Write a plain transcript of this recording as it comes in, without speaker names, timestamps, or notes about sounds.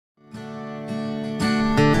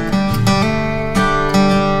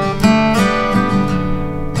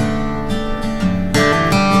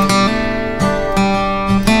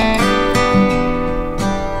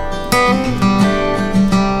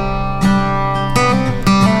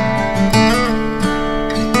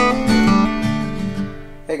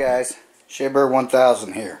Shaybird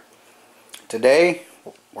 1000 here. Today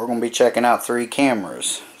we're going to be checking out 3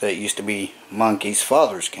 cameras that used to be Monkey's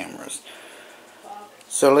father's cameras.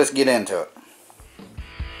 So let's get into it.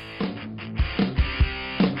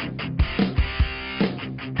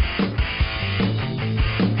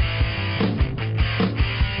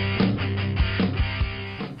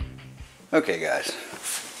 Okay guys,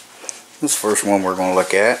 this first one we're going to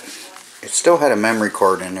look at, it still had a memory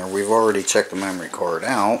card in there. We've already checked the memory card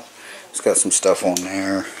out. It's got some stuff on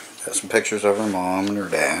there. Got some pictures of her mom and her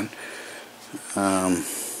dad.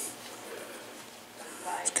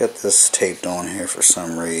 It's got this taped on here for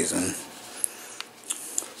some reason.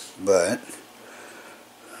 But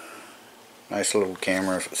nice little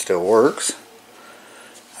camera if it still works.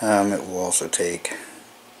 It will also take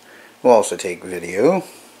video.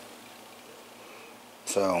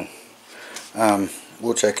 So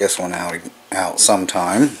we'll check this one out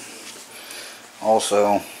sometime.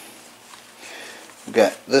 Also, we've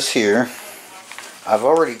got this here. I've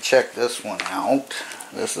already checked this one out.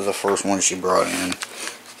 This is the first one she brought in.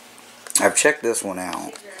 I've checked this one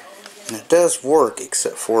out, and it does work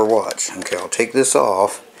except for watch. Okay, I'll take this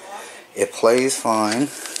off. It plays fine.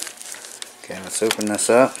 Okay, let's open this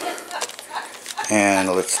up and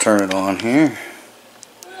let's turn it on here.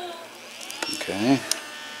 Okay.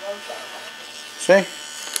 See?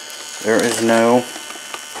 There is no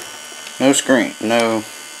screen, no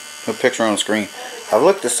picture on the screen. I've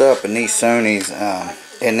looked this up, and these Sonys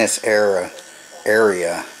in this area,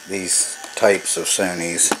 these types of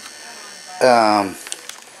Sonys,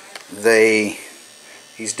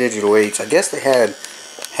 these digital 8s, I guess they had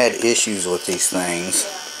issues with these things,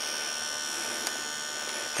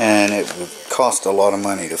 and it would cost a lot of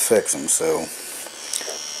money to fix them. So,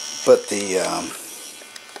 but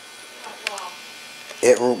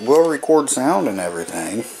it will record sound and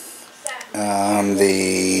everything.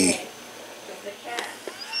 The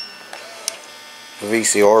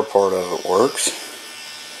VCR part of it works.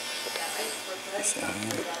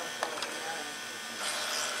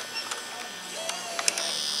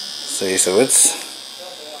 See, so it's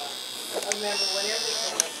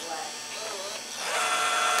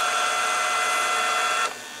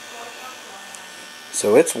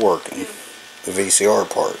working, the VCR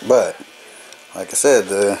part, but like I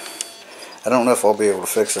said, I don't know if I'll be able to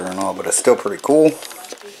fix it or not, but it's still pretty cool.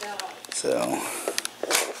 So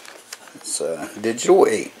it's digital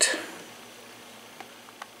 8,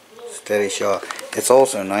 steady shot. It's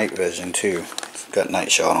also night vision too. It's got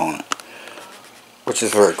night shot on it, which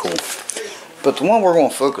is very cool. But the one we're going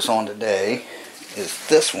to focus on today is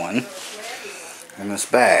this one in this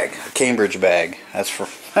bag, a Cambridge bag. That's for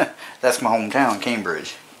that's my hometown,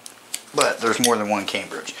 Cambridge. But there's more than one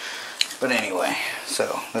Cambridge. But anyway,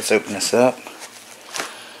 so let's open this up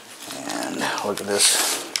and look at this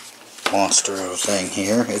monster of a thing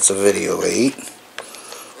here. It's a Video 8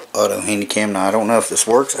 auto handycam. Now I don't know if this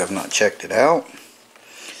works. I have not checked it out.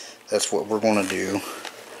 That's what we're going to do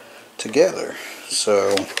together.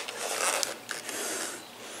 So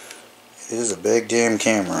it is a big damn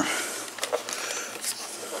camera.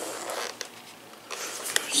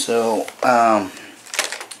 So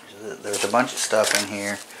there's a bunch of stuff in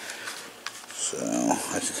here. So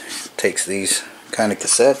it takes these kind of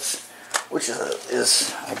cassettes, which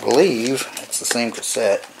is I believe it's the same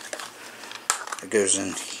cassette. It goes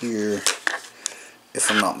in here, if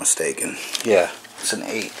I'm not mistaken. Yeah, it's an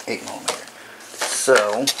 8mm. So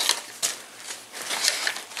I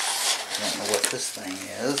don't know what this thing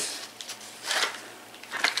is.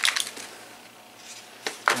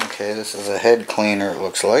 Okay, this is a head cleaner, it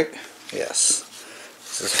looks like. Yes,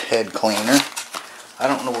 this is a head cleaner. I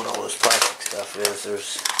don't know what all this plastic stuff is.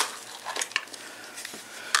 There's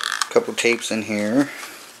a couple tapes in here.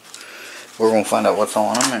 We're going to find out what's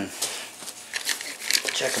on them and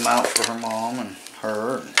check them out for her mom and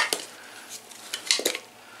her.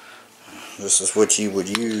 This is what you would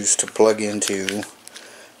use to plug into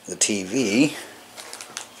the TV,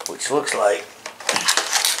 which looks like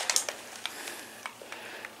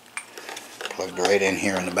plugged right in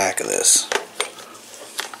here in the back of this.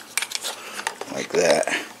 Like that.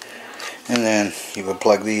 And then you would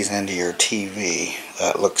plug these into your TV.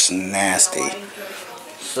 That looks nasty.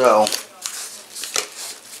 So,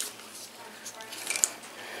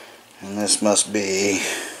 and this must be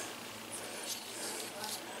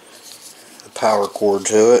the power cord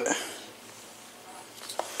to it.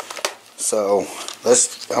 So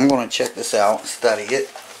I'm going to check this out, study it.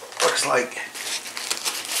 Looks like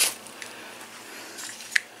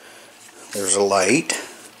there's a light.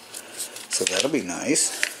 So that'll be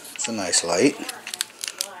nice. It's a nice light.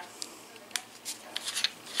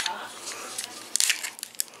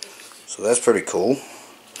 So that's pretty cool.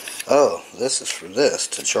 Oh, this is for this,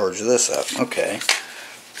 to charge this up. Okay.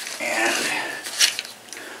 And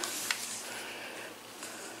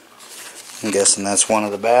I'm guessing that's one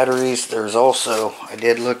of the batteries. There's also, I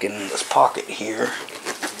did look in this pocket here.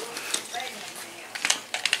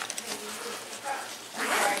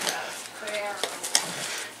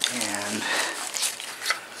 And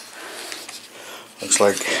looks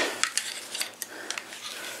like,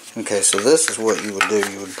 okay, so this is what you would do.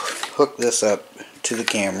 You would hook this up to the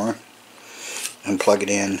camera and plug it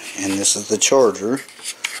in, and this is the charger.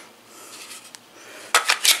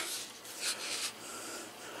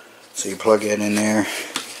 So you plug it in there,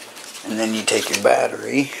 and then you take your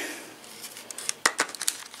battery,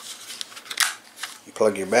 you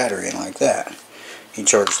plug your battery in like that, you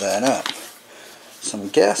charge that up. So I'm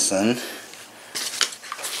guessing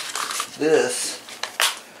this,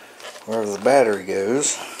 wherever the battery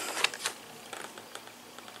goes,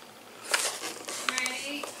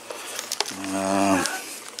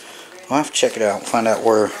 I'll have to check it out and find out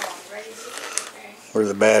where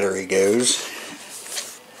the battery goes.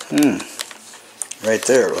 Right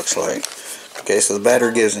there it looks like. Okay, so the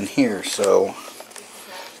battery goes in here, so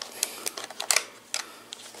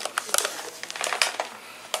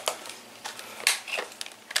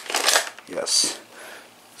yes.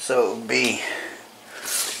 So it would be,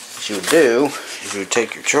 what you would do is you would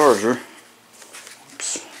take your charger.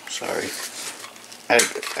 Oops, sorry. I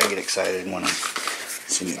get excited when I'm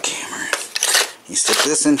seeing the camera. You stick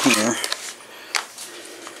this in here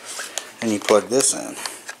and you plug this in.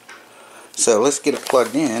 So let's get it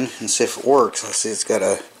plugged in and see if it works. I see it's got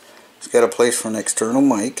a place for an external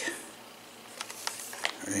mic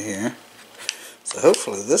right here. So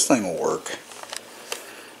hopefully this thing will work.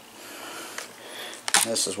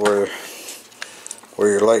 This is where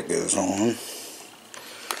your light goes on.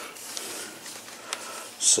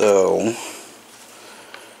 So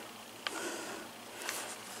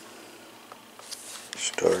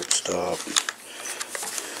start, stop,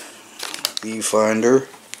 viewfinder.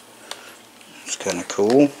 It's kind of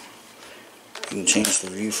cool. You can change the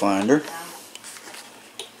viewfinder.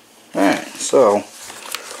 Alright, so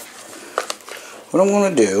what I'm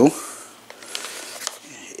going to do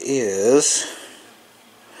is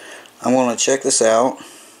I'm going to check this out,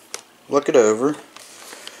 look it over,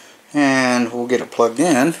 and we'll get it plugged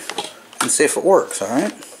in and see if it works,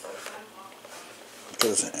 alright?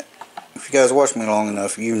 Because if you guys watch me long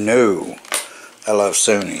enough, you know I love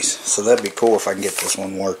Sony's. So that'd be cool if I can get this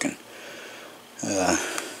one working. Alright,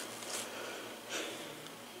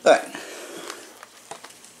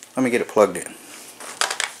 let me get it plugged in.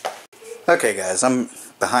 Okay guys, I'm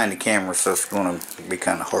behind the camera, so it's going to be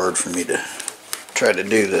kind of hard for me to try to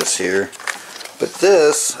do this here. But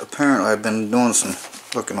this, apparently I've been doing some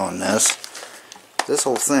looking on this. This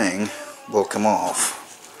whole thing will come off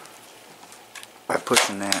by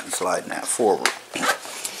pushing that and sliding that forward.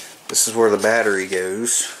 This is where the battery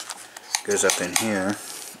goes up in here.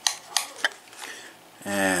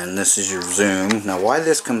 And this is your zoom. Now why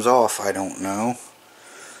this comes off I don't know,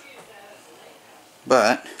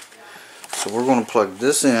 but so we're going to plug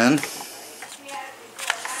this in.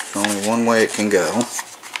 There's only one way it can go,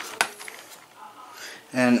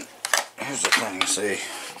 and here's the thing, see,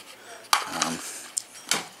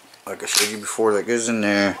 like I showed you before, that goes in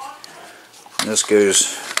there and this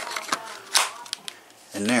goes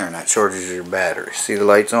in there, and that charges your battery. See the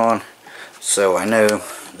lights on? So I know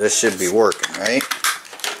this should be working, right?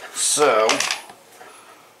 So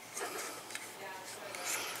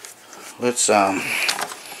let's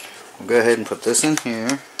we'll go ahead and put this in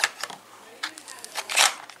here.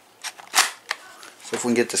 See if we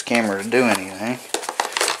can get this camera to do anything.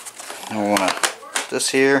 And we want to put this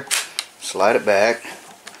here, slide it back.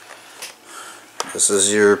 This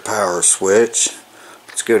is your power switch.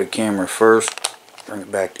 Let's go to camera first, bring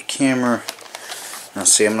it back to camera. Now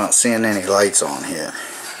see, I'm not seeing any lights on here.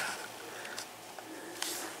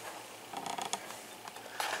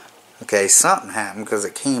 Okay, something happened because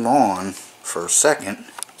it came on for a second.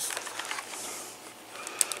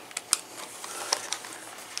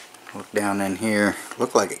 Look down in here.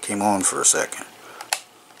 Looked like it came on for a second.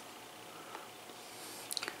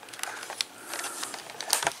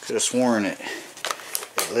 Could have sworn it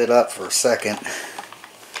lit up for a second.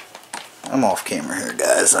 I'm off camera here,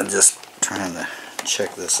 guys. I'm just trying to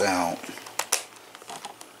check this out.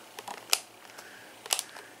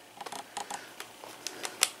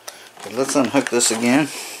 Okay, let's unhook this again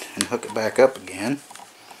and hook it back up again.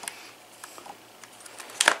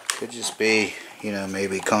 Could just be, you know,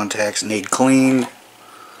 maybe contacts need cleaned.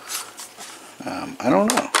 I don't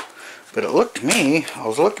know. But it looked to me, I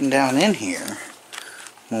was looking down in here.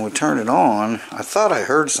 when we turn it on, I thought I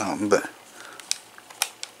heard something, but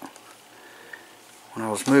when I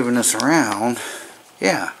was moving this around,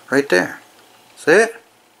 yeah, right there. See it?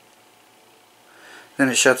 Then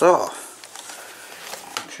it shuts off.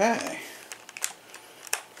 Okay.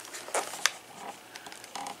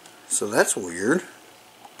 So that's weird.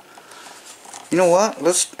 You know what?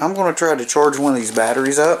 I'm going to try to charge one of these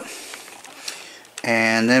batteries up,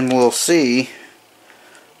 and then we'll see.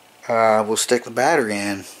 We'll stick the battery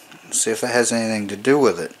in and see if that has anything to do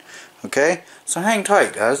with it. Okay? So hang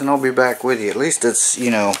tight, guys, and I'll be back with you. At least it's, you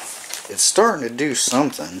know, it's starting to do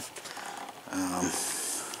something.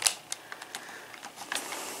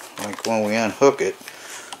 Like when we unhook it,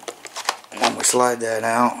 when we slide that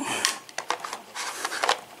out,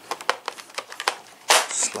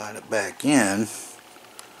 slide it back in.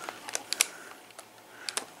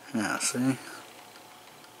 Yeah, see?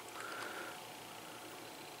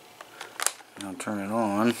 I'll turn it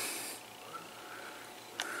on.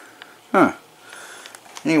 Huh.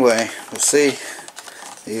 Anyway, let's see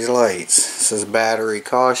these lights. It says battery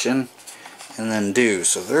caution and then due.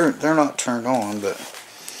 So they're not turned on, but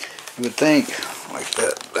you would think like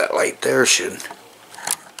that light there should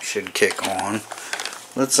kick on.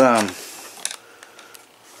 Let's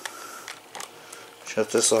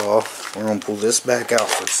shut this off. We're gonna pull this back out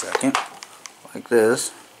for a second, like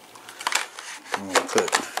this. I'm gonna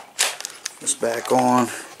put this back on.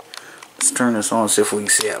 Let's turn this on, see if we can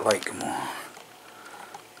see that light come on.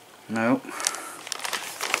 Nope.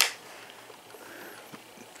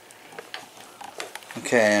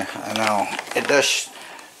 Okay, I know it does.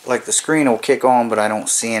 Like the screen will kick on, but I don't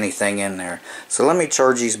see anything in there. So let me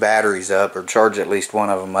charge these batteries up, or charge at least one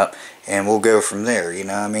of them up, and we'll go from there. You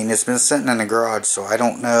know, I mean, it's been sitting in the garage, so I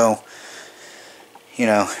don't know. You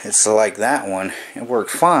know, it's like that one. It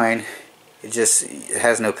works fine. It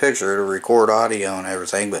has no picture. It'll record audio and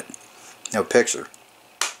everything, but no picture.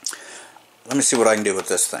 Let me see what I can do with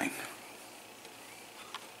this thing.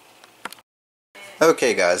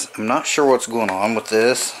 Okay, guys, I'm not sure what's going on with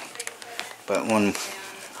this, but when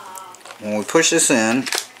we push this in,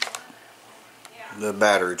 the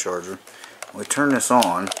battery charger, we turn this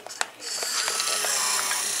on,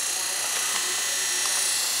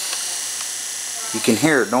 you can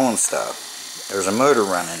hear it doing stuff. There's a motor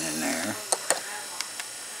running in there,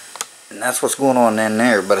 and that's what's going on in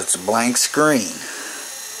there, but it's a blank screen.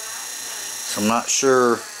 So I'm not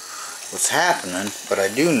sure what's happening, but I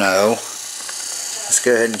do know. Let's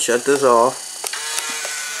go ahead and shut this off.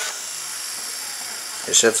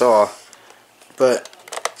 It shuts off. But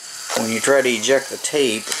when you try to eject the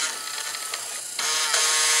tape,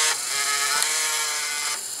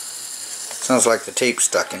 sounds like the tape's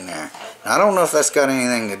stuck in there. Now, I don't know if that's got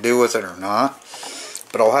anything to do with it or not,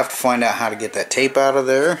 but I'll have to find out how to get that tape out of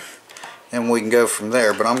there, and we can go from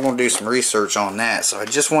there. But I'm going to do some research on that, so I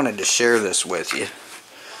just wanted to share this with you.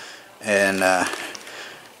 And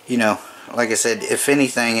you know, like I said, if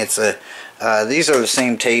anything, it's these are the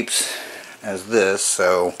same tapes as this,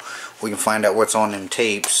 so we can find out what's on them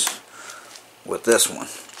tapes with this one.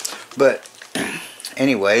 But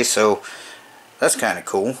anyway, so that's kind of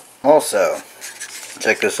cool. Also,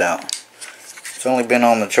 check this out. It's only been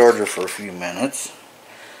on the charger for a few minutes,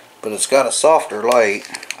 but it's got a softer light.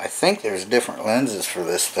 I think there's different lenses for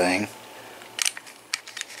this thing,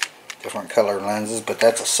 different color lenses, but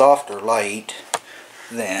that's a softer light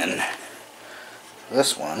than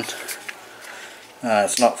this one.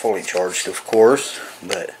 It's not fully charged, of course,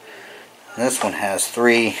 but this one has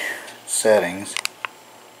 3 settings.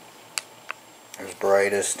 There's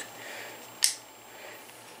brightest.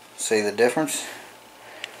 See the difference?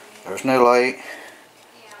 There's no light.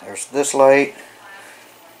 There's this light.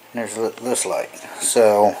 And there's this light.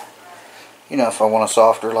 So, you know, if I want a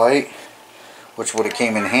softer light, which would have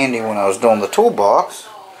came in handy when I was doing the toolbox,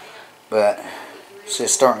 but see,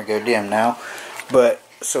 it's starting to go dim now. But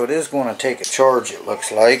so it is going to take a charge, it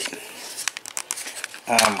looks like.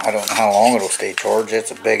 I don't know how long it'll stay charged.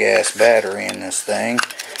 It's a big ass battery in this thing.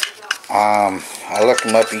 I looked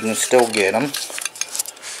them up, you can still get them.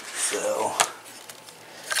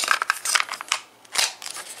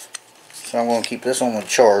 So I'm going to keep this on the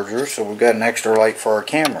charger, so we've got an extra light for our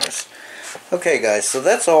cameras. Okay guys, so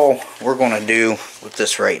that's all we're going to do with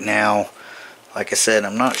this right now. Like I said,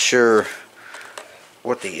 I'm not sure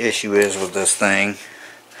what the issue is with this thing,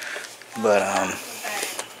 but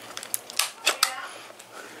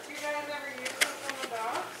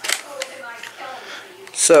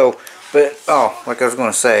like I was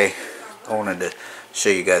going to say, I wanted to show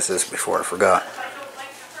you guys this before I forgot.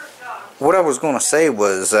 What I was going to say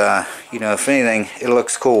was, you know, if anything, it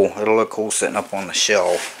looks cool. It'll look cool sitting up on the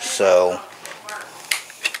shelf. So,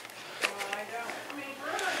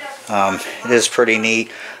 It is pretty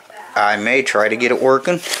neat. I may try to get it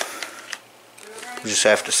working. We just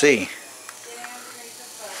have to see.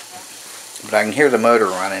 But I can hear the motor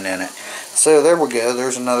running in it. So there we go.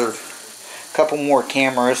 There's another couple more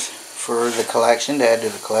cameras for the collection, to add to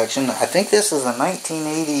the collection. I think this is a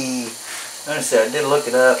 1980. Honestly, I did look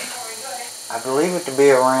it up. I believe it to be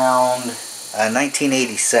around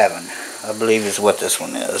 1987. I believe is what this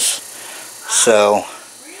one is. So,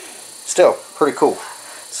 still pretty cool.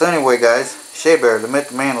 So anyway, guys, Shea Bear, the Myth,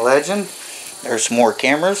 the Man, the Legend. There's some more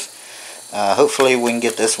cameras. Hopefully we can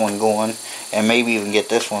get this one going, and maybe even get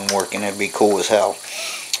this one working. It'd be cool as hell.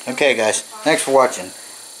 Okay, guys, thanks for watching.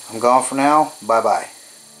 I'm gone for now. Bye bye.